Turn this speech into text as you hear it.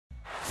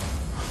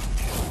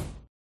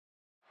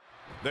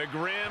The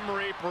Grim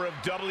Reaper of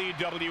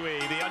WWE,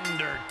 the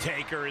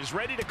Undertaker, is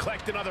ready to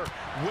collect another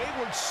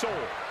wayward soul.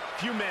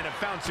 Few men have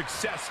found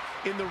success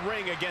in the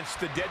ring against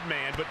the dead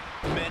man, but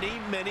many,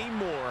 many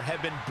more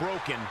have been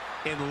broken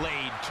and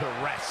laid to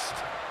rest.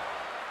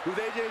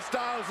 With AJ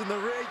Styles in the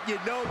ring, you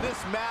know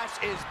this match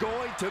is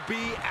going to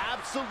be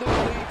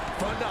absolutely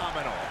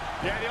phenomenal.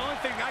 Yeah, the only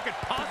thing I could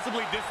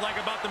possibly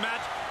dislike about the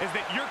match is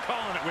that you're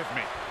calling it with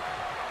me.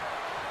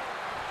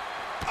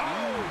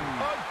 Oh,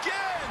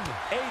 again!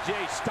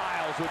 AJ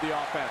Styles with the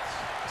offense.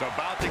 It's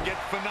about to get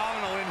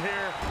phenomenal in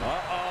here.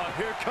 Uh-oh,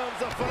 here comes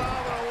a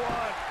phenomenal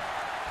one.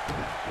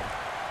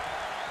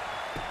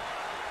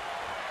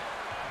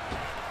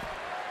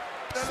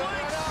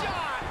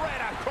 Slingshot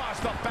right across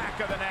the back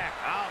of the neck.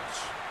 Ouch.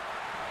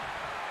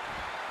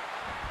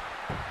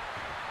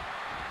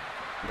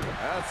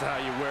 That's how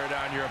you wear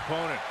down your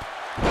opponent.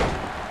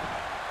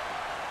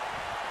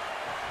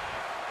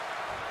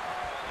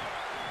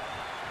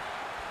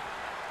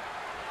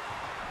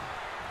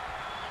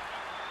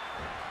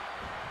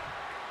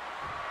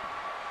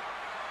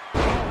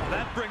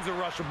 That brings a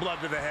rush of blood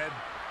to the head.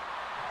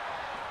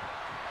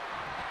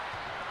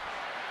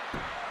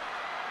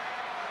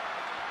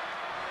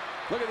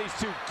 Look at these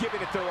two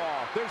giving it their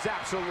all. There's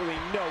absolutely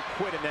no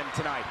quit in them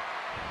tonight.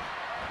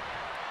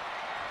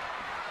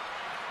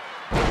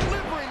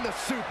 Delivering the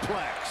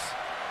suplex.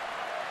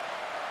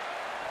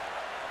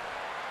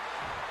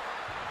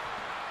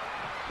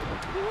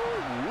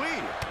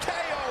 Woo-wee.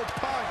 KO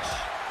punch.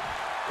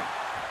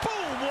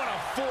 Boom, what a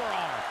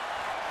forearm.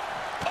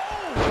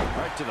 Oh!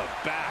 Right to the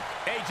back.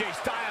 AJ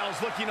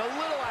Styles looking a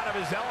little out of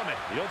his element.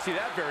 You don't see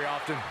that very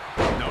often.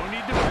 No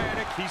need to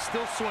panic. He's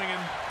still swinging.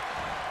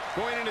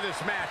 Going into this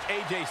match,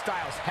 AJ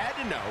Styles had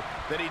to know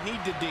that he'd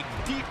need to dig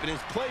deep in his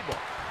playbook.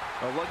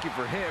 Well, lucky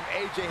for him,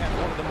 AJ has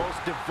one of the most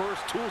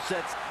diverse tool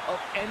sets of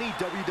any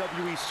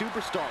WWE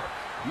superstar.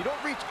 You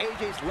don't reach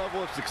AJ's level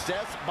of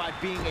success by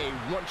being a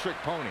one-trick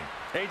pony.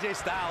 AJ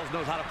Styles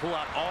knows how to pull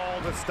out all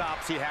the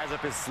stops he has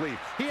up his sleeve.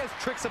 He has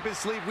tricks up his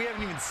sleeve we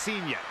haven't even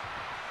seen yet.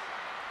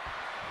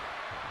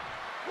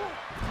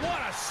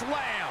 What a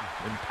slam!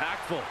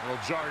 Impactful.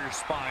 It'll jar your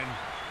spine.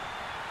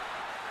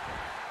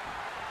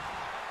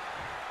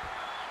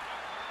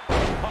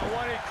 Oh,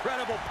 what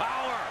incredible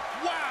power!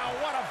 Wow,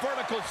 what a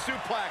vertical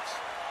suplex!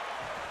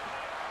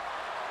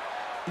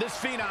 This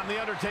phenom,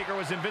 The Undertaker,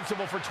 was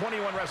invincible for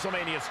 21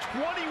 WrestleManias,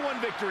 21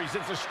 victories.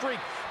 It's a streak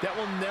that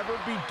will never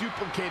be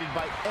duplicated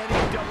by any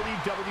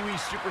WWE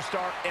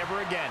superstar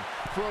ever again.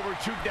 For over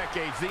 2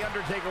 decades, The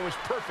Undertaker was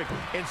perfect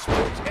in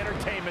sports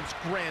entertainment's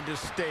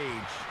grandest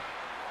stage.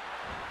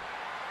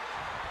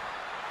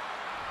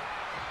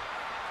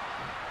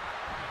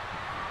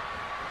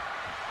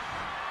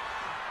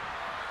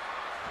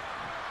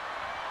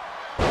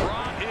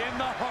 In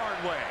the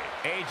hard way.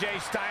 AJ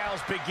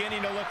Styles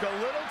beginning to look a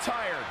little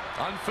tired.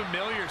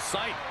 Unfamiliar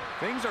sight.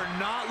 Things are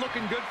not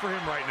looking good for him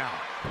right now.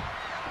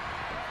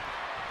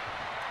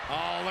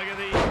 Oh, look at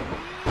the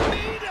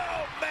knee.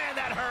 Oh, man,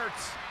 that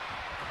hurts.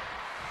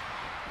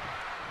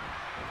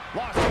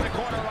 Lost in the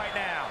corner right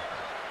now.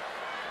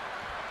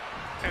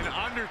 And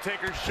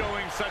Undertaker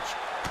showing such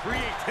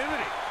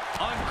creativity.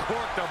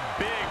 Uncorked a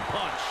big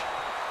punch.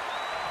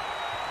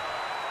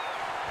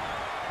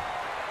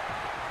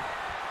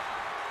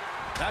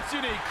 That's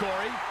unique,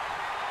 Corey.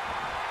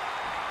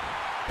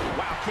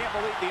 Wow, can't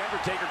believe The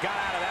Undertaker got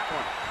out of that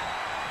one.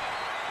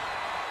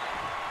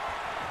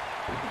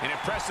 An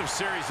impressive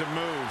series of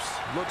moves.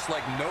 Looks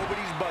like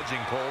nobody's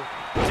budging, Cole.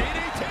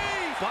 DDT!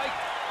 Fight.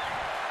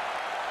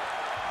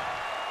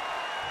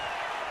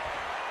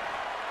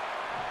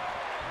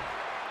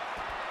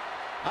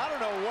 I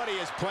don't know what he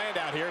has planned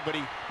out here, but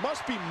he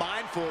must be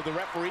mindful of the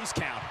referee's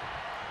count.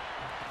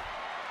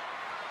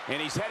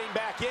 And he's heading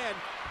back in.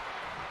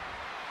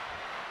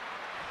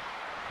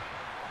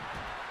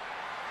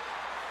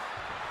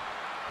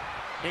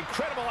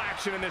 Incredible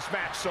action in this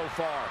match so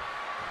far.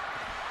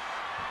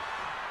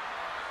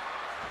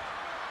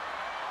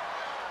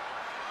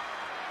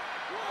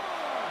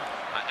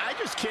 I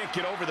just can't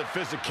get over the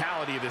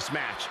physicality of this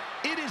match.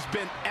 It has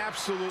been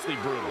absolutely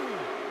brutal.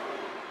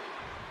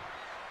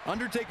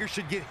 Undertaker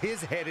should get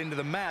his head into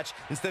the match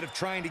instead of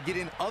trying to get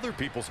in other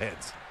people's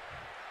heads.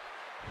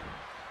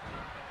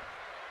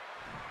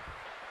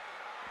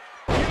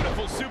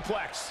 Beautiful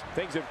suplex.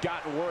 Things have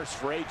gotten worse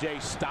for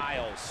AJ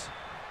Styles.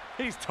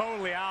 He's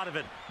totally out of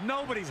it.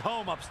 Nobody's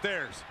home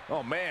upstairs.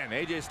 Oh, man,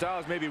 AJ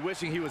Styles may be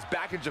wishing he was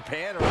back in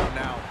Japan around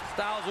now.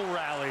 Styles will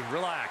rally.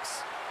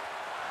 Relax.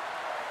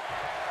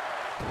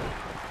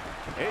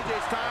 AJ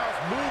Styles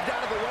moved out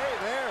of the way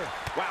there.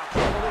 Wow,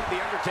 can't believe The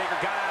Undertaker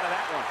got out of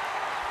that one.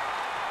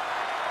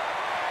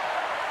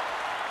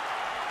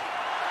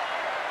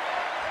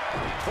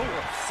 Oh,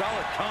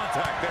 solid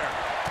contact there.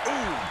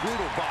 Ooh,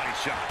 brutal body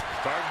shot.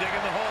 Start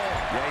digging the hole.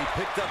 Yeah, he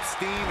picked up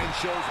steam and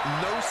shows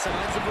no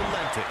signs of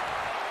relenting.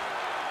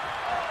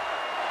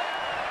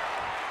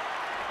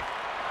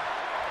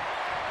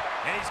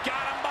 And he's got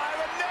him by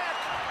the neck.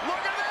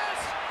 Look at this.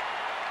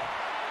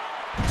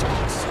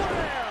 Choke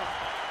slam.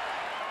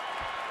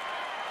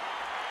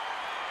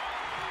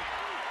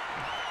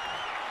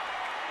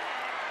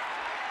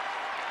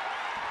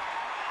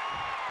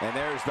 And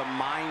there's the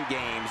mind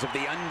games of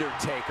the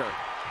Undertaker.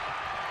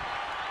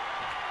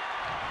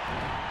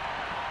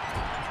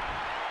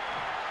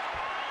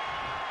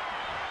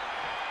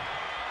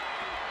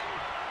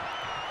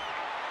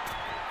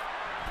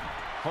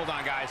 Hold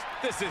on, guys.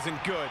 This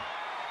isn't good.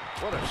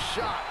 What a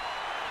shot.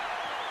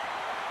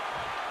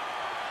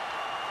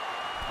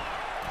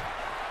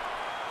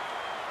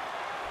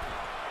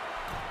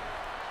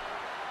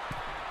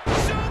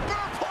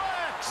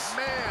 Superplex!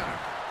 Man.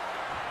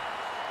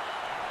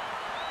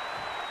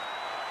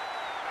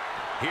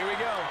 Here we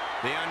go.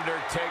 The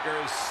Undertaker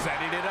is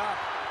setting it up.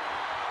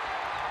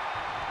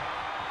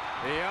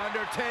 The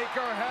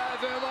Undertaker has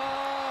him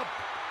up.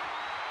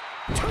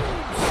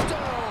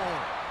 Tombstone.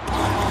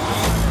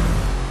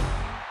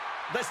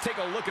 Let's take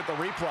a look at the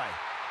replay.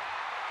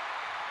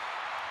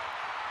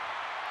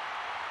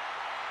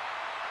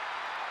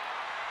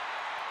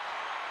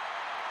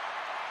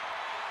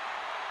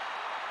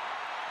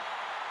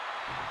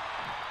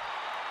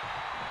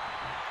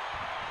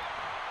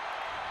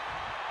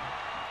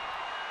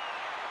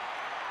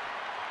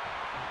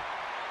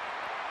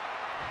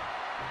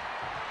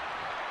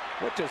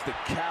 What does the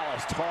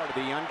calloused heart of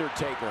the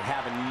Undertaker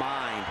have in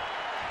mind?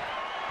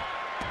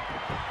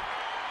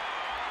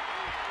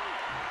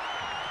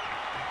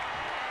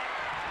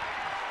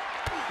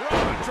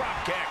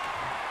 Drop kick.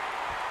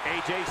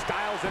 AJ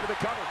Styles into the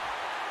cover.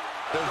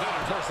 There's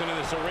not a person in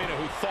this arena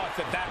who thought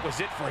that that was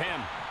it for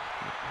him.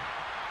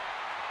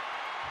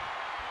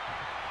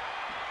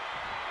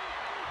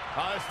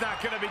 Oh, it's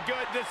not going to be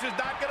good. This is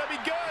not going to be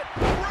good.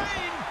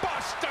 Brain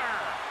buster.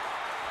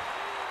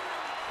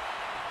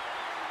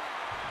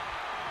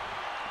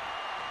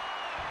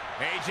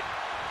 AJ.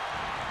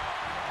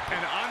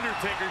 And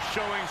Undertaker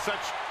showing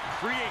such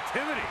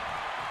creativity.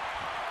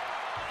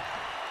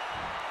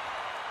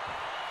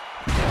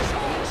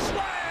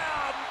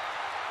 Slam!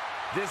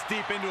 This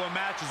deep into a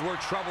match is where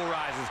trouble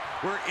rises,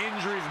 where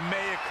injuries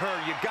may occur.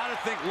 You got to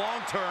think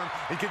long-term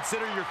and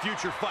consider your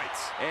future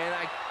fights. And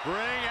I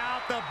Bring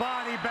out the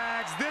body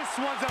bags. This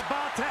one's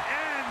about to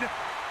end.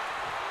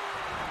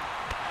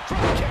 Drop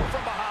kick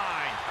from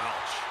behind.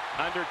 Ouch.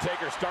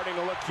 Undertaker starting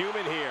to look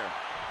human here.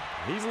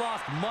 He's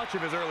lost much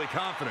of his early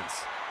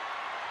confidence.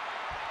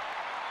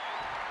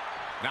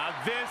 Now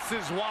this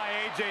is why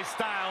AJ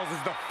Styles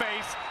is the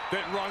face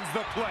that runs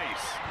the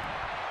place.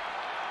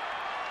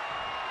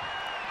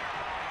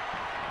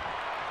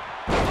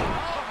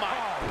 Oh, my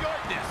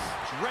goodness.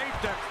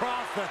 Draped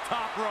across the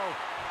top rope.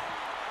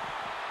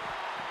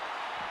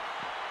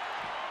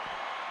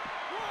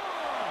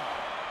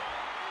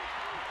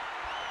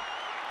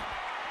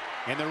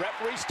 And the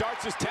referee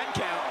starts his 10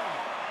 count.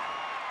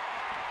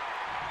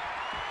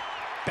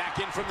 Back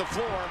in from the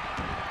floor.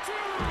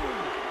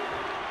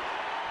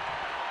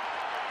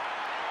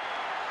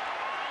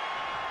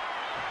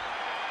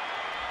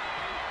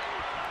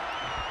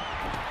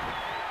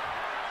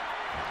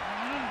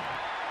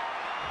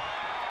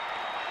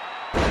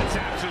 That's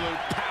absolute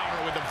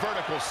power with a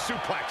vertical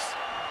suplex.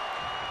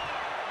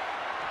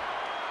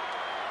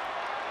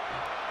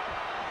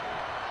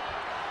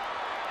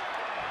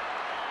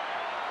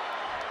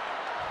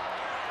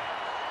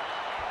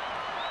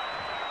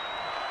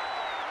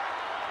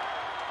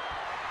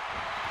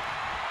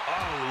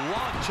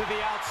 Launch to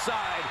the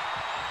outside.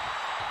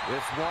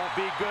 This won't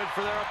be good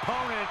for their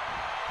opponent.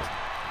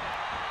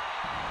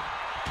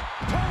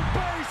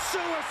 Tope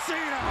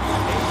Suicida!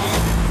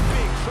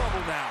 Big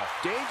trouble now.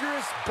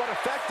 dangerous but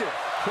effective.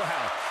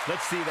 Wow,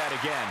 let's see that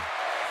again.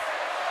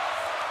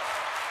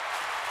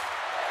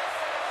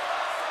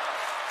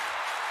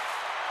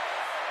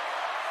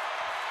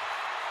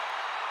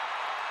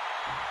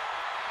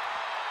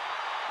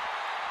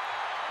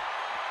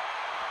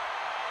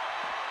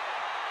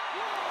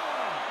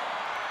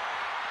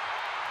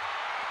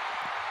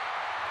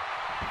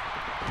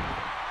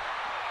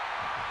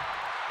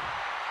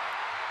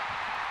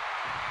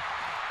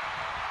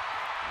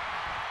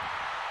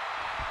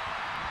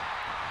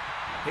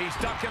 He's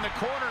stuck in the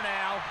corner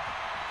now.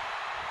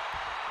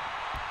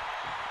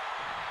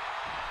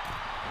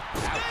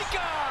 Snake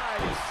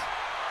eyes!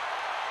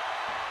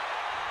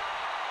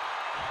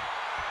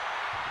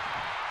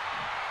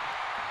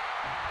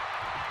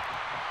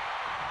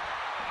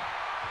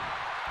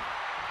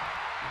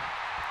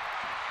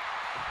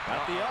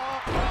 Got the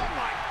oh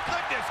my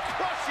goodness,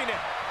 crushing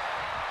it.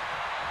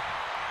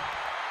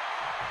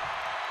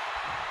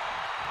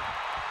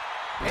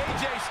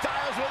 AJ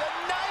Styles with a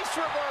nice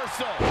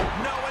reversal.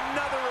 No,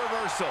 another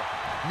reversal.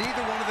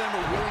 Neither one of them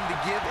are willing to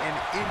give an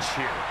inch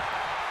here.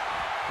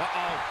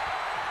 Uh-oh.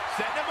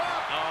 Setting him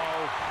up.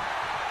 Oh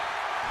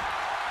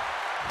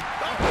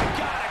my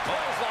God, a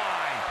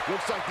clothesline.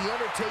 Looks like the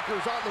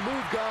Undertaker's on the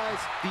move,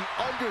 guys. The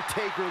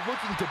Undertaker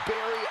looking to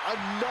bury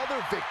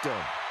another victim.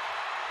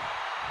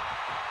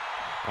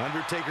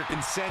 Undertaker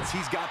can sense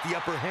he's got the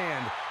upper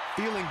hand,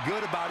 feeling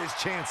good about his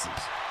chances.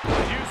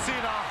 You see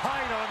the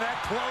height on that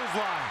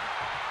clothesline.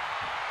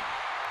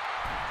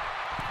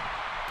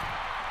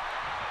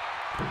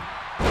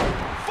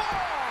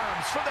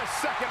 Forearms for the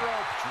second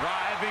rope.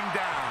 Driving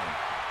down.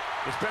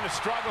 It's been a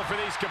struggle for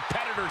these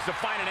competitors to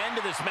find an end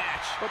to this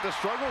match. But the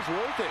struggle's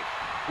worth it.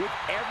 With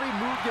every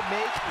move you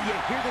make, you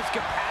hear this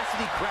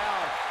capacity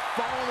crowd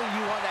following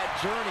you on that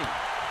journey.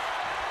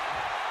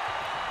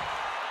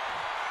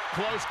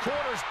 Close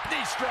quarters,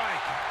 knee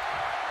strike.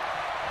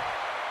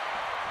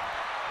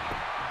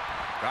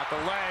 Got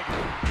the leg.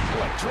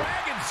 What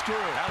dragon screw.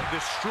 That'll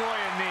destroy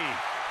a knee.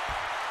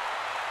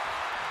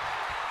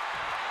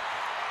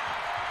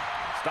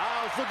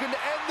 Styles looking to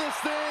end this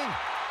thing.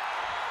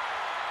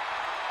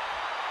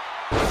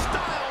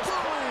 Styles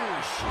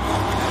push.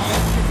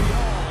 That could be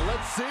all.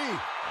 Let's see.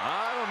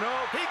 I don't know.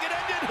 He can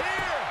end it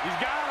here. He's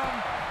got him.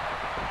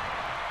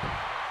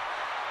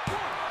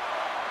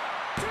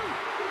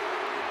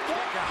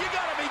 You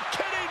gotta be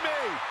kidding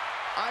me.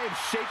 I am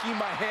shaking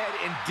my head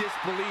in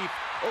disbelief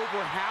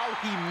over how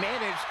he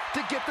managed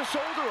to get the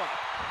shoulder up.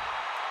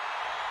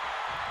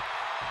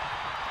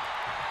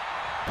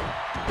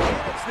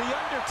 And it's the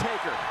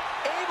Undertaker,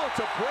 able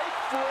to break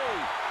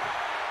free.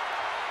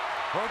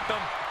 Hooked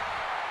him.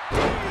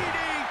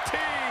 DDT.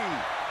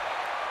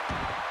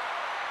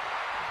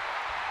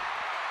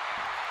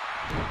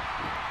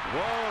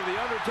 Whoa, the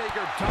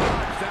Undertaker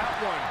dodged that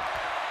one.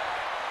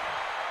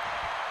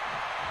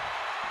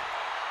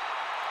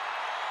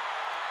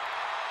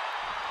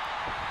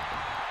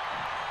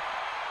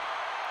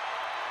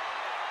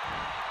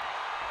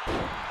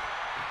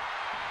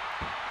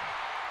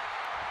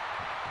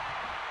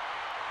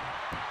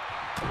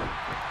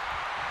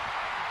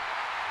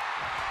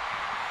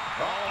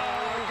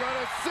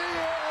 See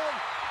him!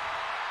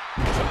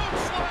 Choke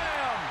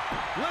slam!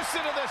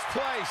 Listen to this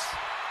place.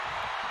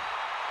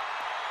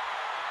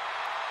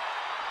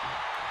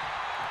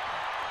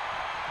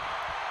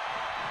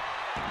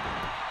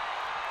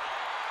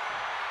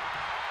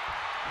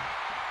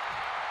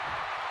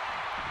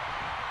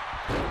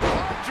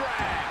 Arm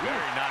drag!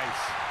 Very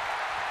nice.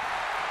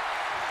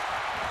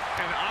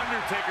 And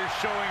Undertaker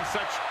showing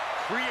such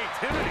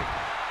creativity.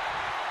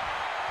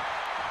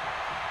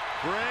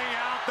 Bring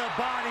out the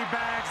body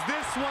bags.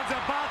 This one's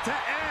about to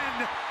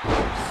end.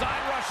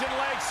 Side Russian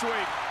leg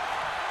sweep.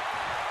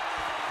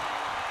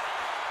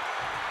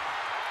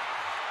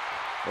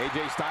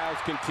 AJ Styles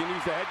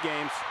continues the head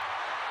games.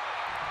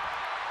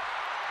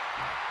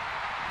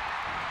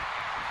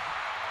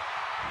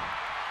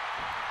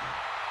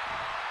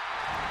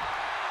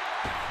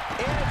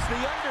 And it's the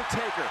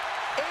Undertaker,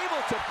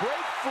 able to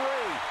break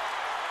free.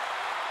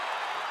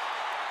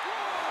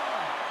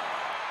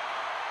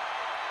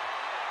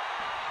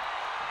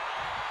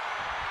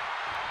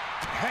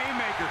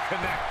 Haymaker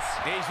connects.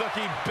 He's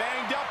looking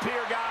banged up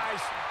here, guys.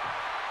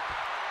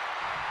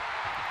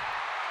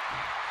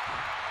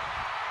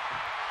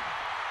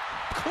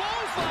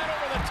 Clothesline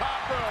over the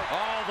top rope.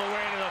 All the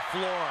way to the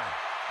floor.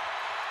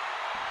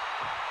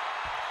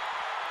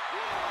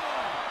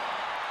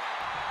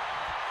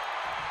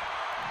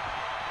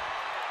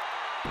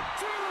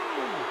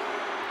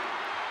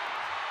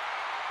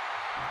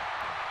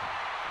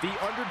 The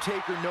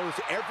Undertaker knows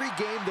every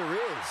game there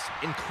is,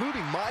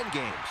 including mind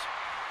games.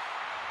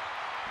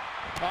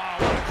 Oh,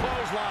 what a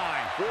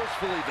clothesline.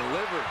 Forcefully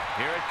delivered.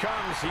 Here it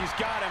comes. He's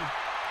got him.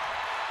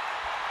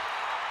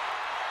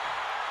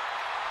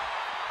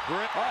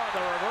 Oh,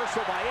 the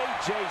reversal by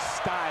AJ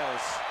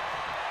Styles.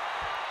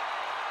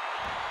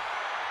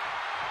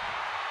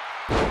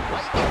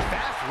 Lightning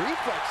fast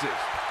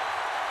reflexes.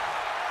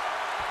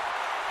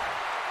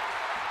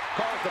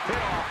 Calls the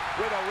pin off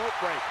with a rope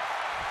break.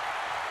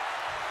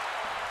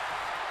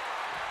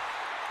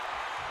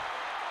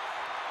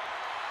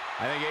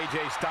 I think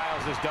AJ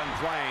Styles is done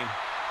playing.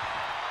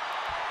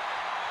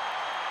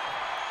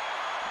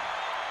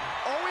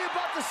 Are we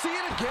about to see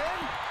it again?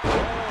 Oh,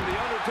 the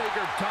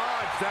Undertaker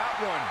dodged that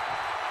one.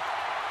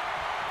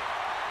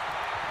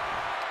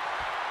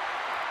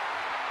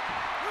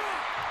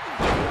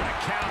 What a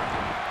count.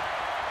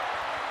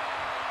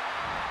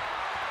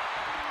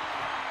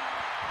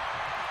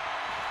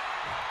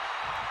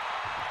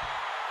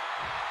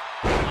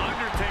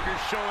 Undertaker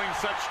showing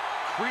such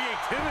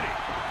creativity.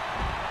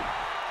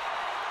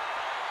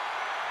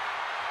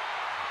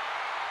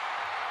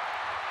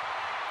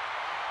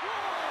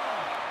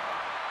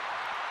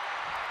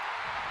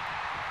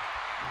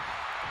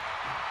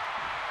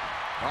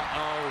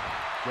 Uh-oh.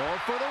 Going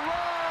for the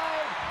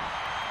ride.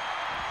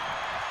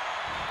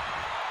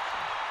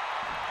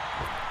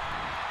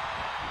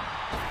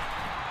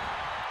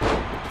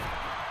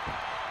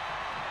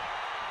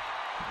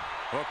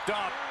 Hooked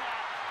up.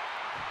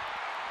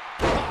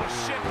 Oh,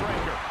 shit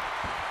breaker.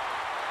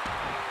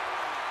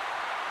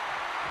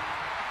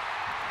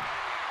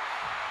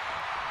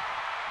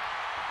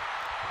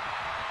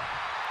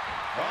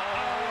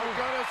 Uh-oh, we're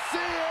gonna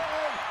see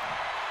it.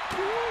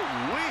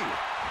 Woo-wee.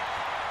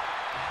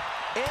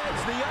 And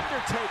it's the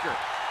Undertaker,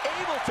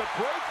 able to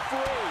break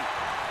free.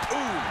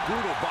 Ooh,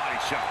 brutal body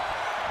shot.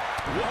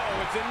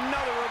 Whoa, it's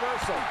another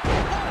reversal.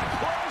 What a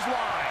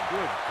clothesline.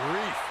 Good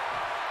grief.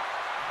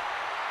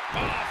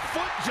 Oh,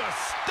 foot just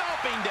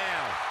stomping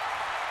down.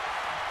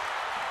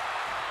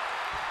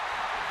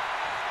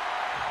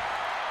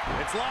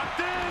 It's locked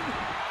in.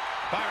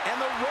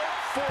 And the rope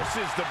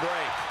forces the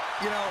break.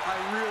 You know, I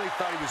really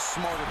thought he was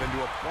smarter than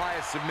to apply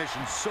a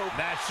submission so...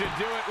 That should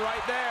do it right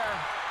there.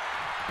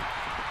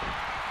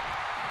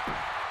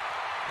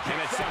 And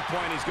at some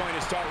point, he's going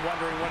to start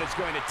wondering what it's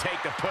going to take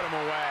to put him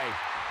away.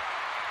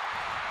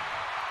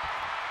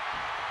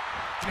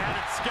 Had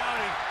it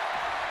scouting.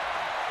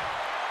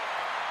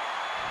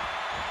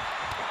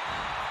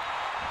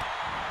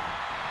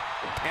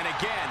 And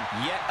again,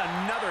 yet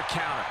another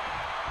counter.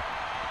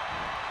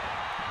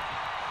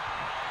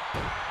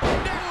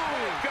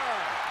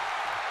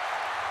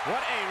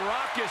 What a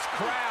raucous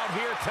crowd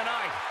here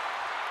tonight.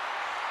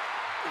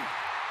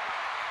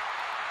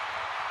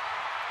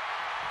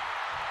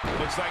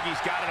 Looks like he's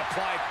got it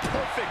applied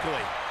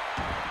perfectly.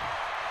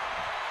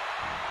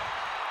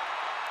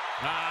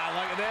 Ah,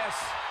 look at this.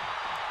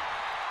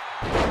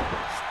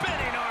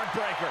 Spinning arm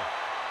breaker.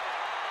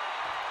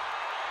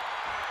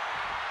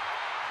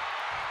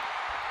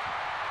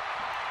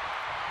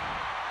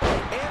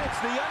 And it's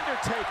the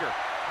Undertaker,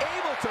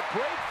 able to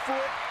break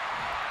free.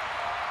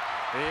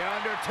 The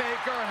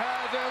Undertaker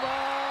has him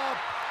up.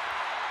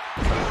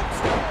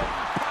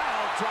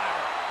 Pile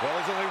driver. Well,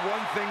 there's only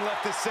one thing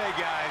left to say,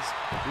 guys.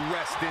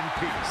 Rest in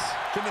peace.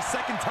 Can the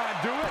second time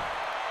do it?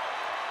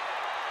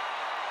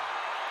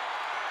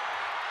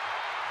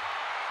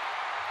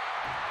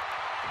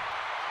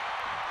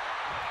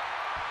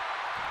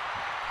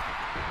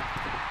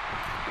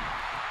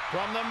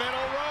 From the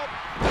middle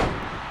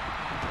rope.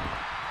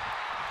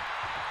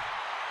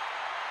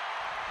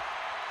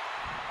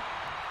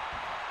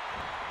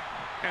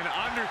 And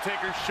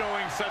Undertaker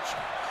showing such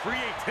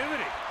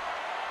creativity.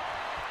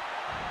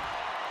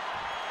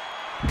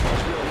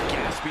 He's really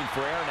gasping for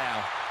air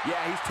now.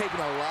 Yeah, he's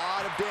taking a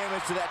lot of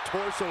damage to that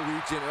torso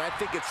region, and I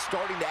think it's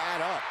starting to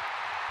add up.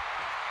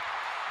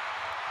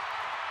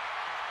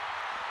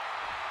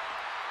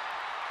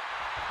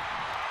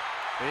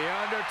 The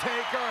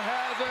Undertaker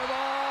has him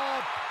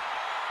up.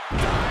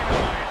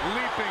 Dynamite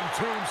leaping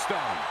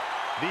tombstone.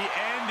 The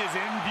end is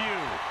in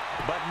view.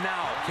 But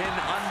now, can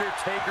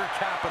Undertaker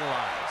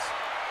capitalize?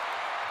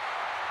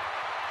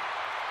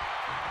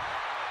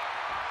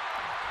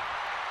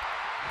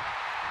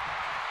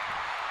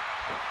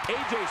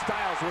 AJ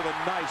Styles with a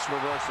nice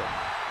reversal.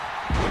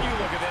 When you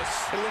look at this,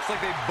 It looks like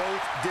they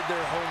both did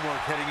their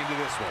homework heading into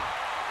this one.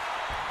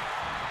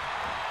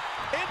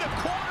 in the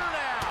corner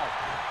now.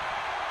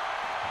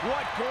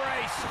 What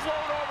grace.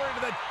 Float over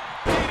into the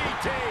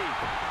DDT.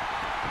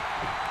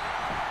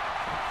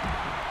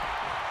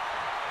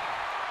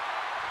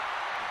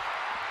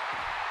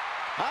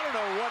 I don't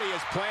know what he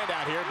has planned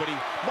out here, but he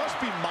must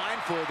be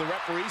mindful of the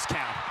referee's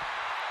count.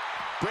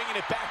 Bringing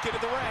it back into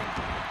the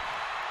ring.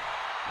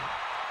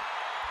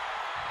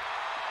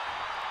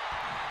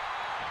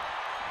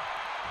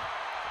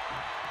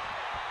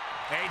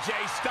 AJ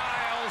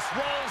Styles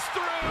rolls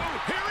through.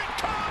 Here it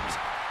comes.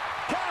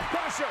 Calf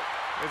crusher.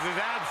 This is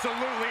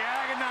absolutely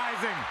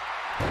agonizing.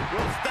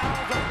 Will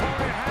Styles'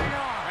 opponent hang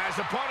on?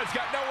 His opponent's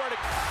got nowhere to...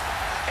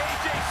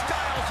 AJ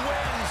Styles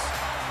wins.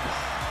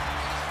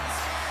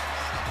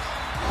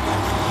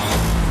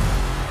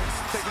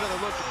 Take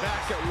another look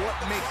back at what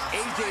makes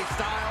AJ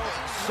Styles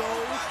so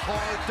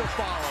hard to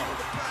follow.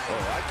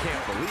 Oh, I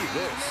can't believe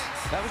this.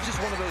 That was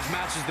just one of those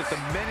matches that the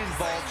men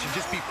involved should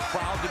just be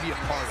proud to be a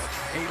part of.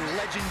 A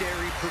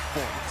legendary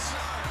performance.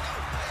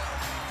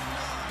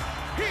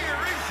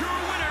 Here is your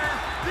winner,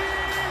 the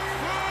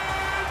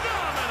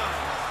phenomenal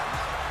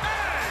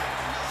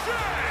AJ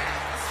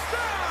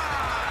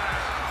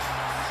Styles!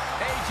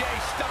 AJ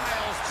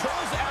Styles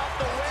pulls out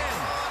the win.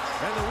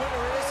 And the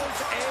winner is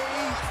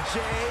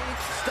AJ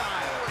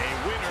Styles. A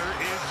winner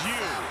is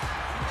you.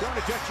 Don't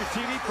adjust your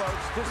TV,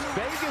 folks. This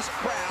Vegas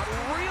crowd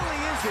really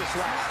is this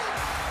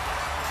loud.